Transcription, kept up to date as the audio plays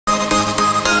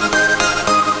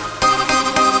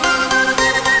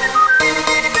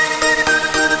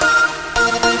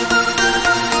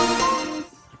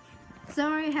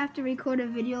record a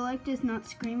video like this, not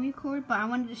screen record, but I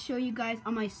wanted to show you guys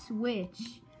on my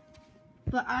Switch.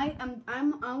 But I'm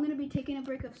gonna be taking a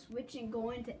break of Switch and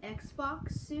going to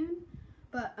Xbox soon.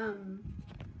 But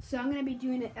so I'm gonna be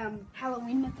doing a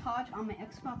Halloween montage on my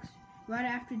Xbox right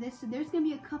after this. So there's gonna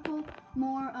be a couple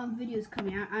more videos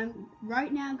coming out.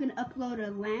 Right now I'm gonna upload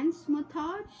a Lance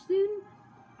montage soon.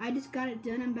 I just got it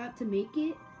done. I'm about to make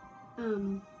it.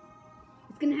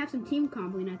 It's gonna have some team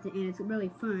comboing at the end. It's really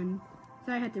fun.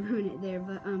 Sorry I had to ruin it there,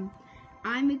 but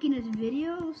I'm making this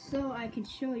video so I can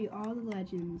show you all the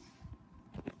legends.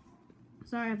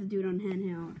 Sorry I have to do it on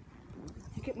handheld.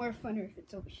 It'll get more funner if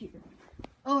it's over here.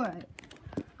 Alright,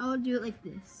 I'll do it like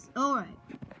this. Alright,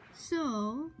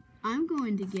 so I'm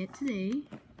going to get today.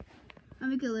 I'll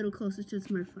make it a little closer so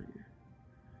it's more funner.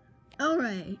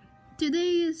 Alright,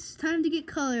 today is time to get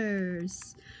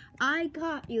colors. I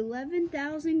got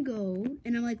 11,000 gold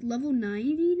and I'm like level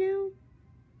 90 now.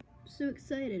 So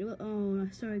excited. Oh,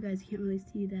 sorry guys, I can't really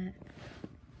see that.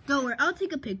 Don't worry, I'll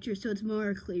take a picture so it's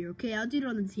more clear, okay? I'll do it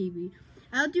on the TV.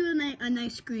 I'll do a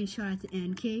nice screenshot at the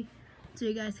end, okay? So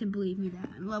you guys can believe me that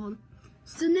I'm level.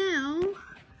 So now,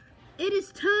 it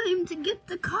is time to get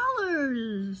the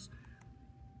colors.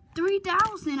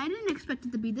 3,000, I didn't expect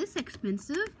it to be this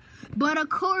expensive. But of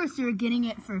course you're getting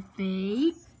it for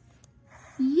Fate.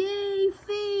 Yay,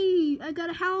 Fate! I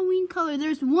got a Halloween color.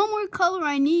 There's one more color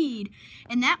I need.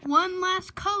 And that one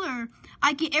last color,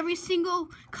 I get every single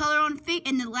color on Fate.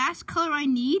 And the last color I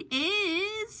need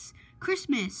is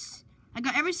Christmas. I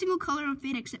got every single color on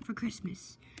Fate except for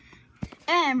Christmas.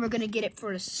 And we're going to get it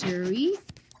for the Surrey.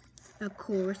 Of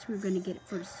course, we're going to get it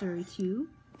for the Surrey too.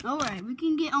 Alright, we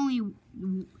can get only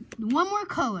one more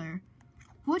color.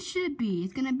 What should it be?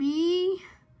 It's going to be,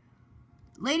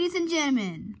 ladies and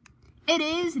gentlemen, it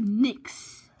is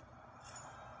Nyx.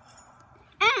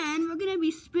 And we're going to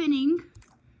be spinning,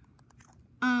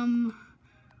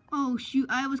 oh shoot,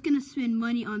 I was going to spend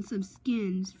money on some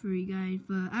skins for you guys,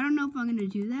 but I don't know if I'm going to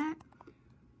do that.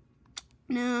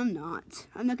 No, I'm not.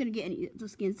 I'm not going to get any of the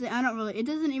skins. It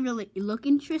doesn't really look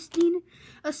interesting.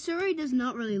 A Surrey does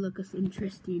not really look as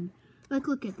interesting. Like,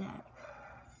 look at that.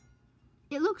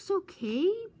 It looks okay,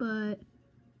 but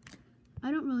I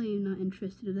don't really am not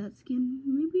interested in that skin.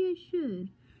 Maybe I should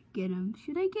get him.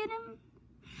 Should I get him?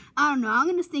 I don't know. I'm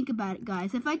gonna think about it,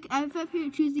 guys. If I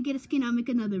choose to get a skin, I'll make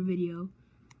another video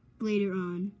later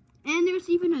on. And there's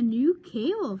even a new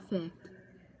KO effect.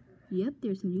 Yep,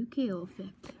 there's a new KO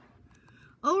effect.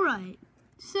 Alright,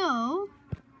 so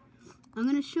I'm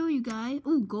gonna show you guys.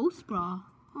 Oh, Ghost Bra.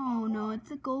 Oh no,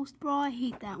 it's a Ghost Bra. I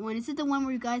hate that one. Is it the one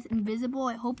where you guys invisible?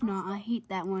 I hope not. I hate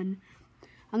that one.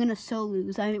 I'm gonna so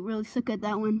lose. I really suck at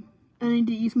that one. I need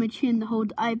to use my chin to hold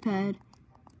the iPad.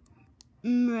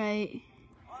 Right.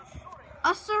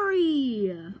 A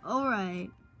Surrey. Alright.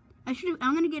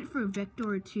 I'm gonna get it for a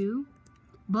Vector too.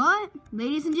 But,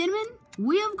 ladies and gentlemen,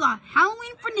 we have got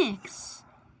Halloween for Nyx.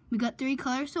 We got 3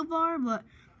 colors so far, but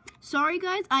sorry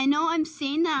guys. I know I'm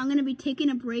saying that I'm gonna be taking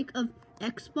a break of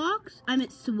Xbox. I'm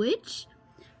at Switch.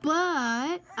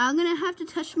 But I'm gonna have to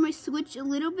touch my Switch a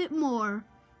little bit more.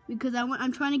 Because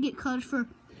I'm trying to get colors for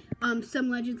some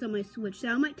legends on my Switch. So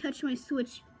I might touch my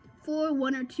Switch for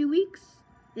 1 or 2 weeks,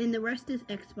 and the rest is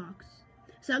Xbox.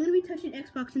 So I'm going to be touching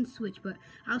Xbox and Switch, but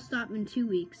I'll stop in 2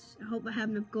 weeks. I hope I have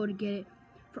enough gold to get it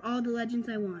for all the legends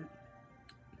I want.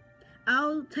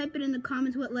 I'll type it in the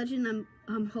comments what legend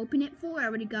I'm hoping it for. I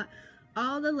already got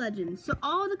all the legends. So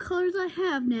all the colors I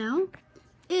have now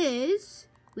is,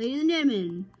 ladies and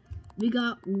gentlemen, we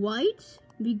got white,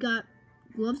 we got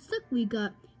glove stick, we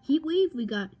got heat wave, we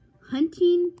got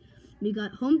hunting, we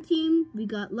got home team, we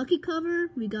got lucky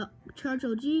cover, we got charge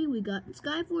OG, we got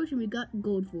Skyforge, and we got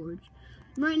Gold Forge.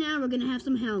 Right now we're gonna have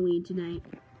some Halloween tonight.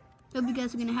 Hope you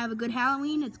guys are gonna have a good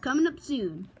Halloween. It's coming up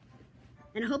soon,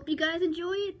 and I hope you guys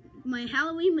enjoy it. My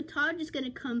Halloween montage is gonna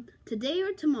come today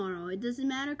or tomorrow. It doesn't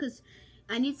matter because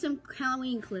I need some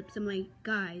Halloween clips of my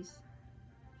guys.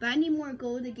 But I need more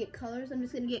gold to get colors. I'm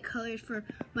just gonna get colors for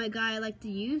my guy I like to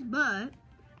use, but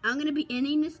I'm going to be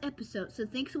ending this episode. So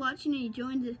thanks for watching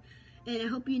and I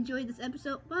hope you enjoyed this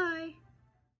episode. Bye.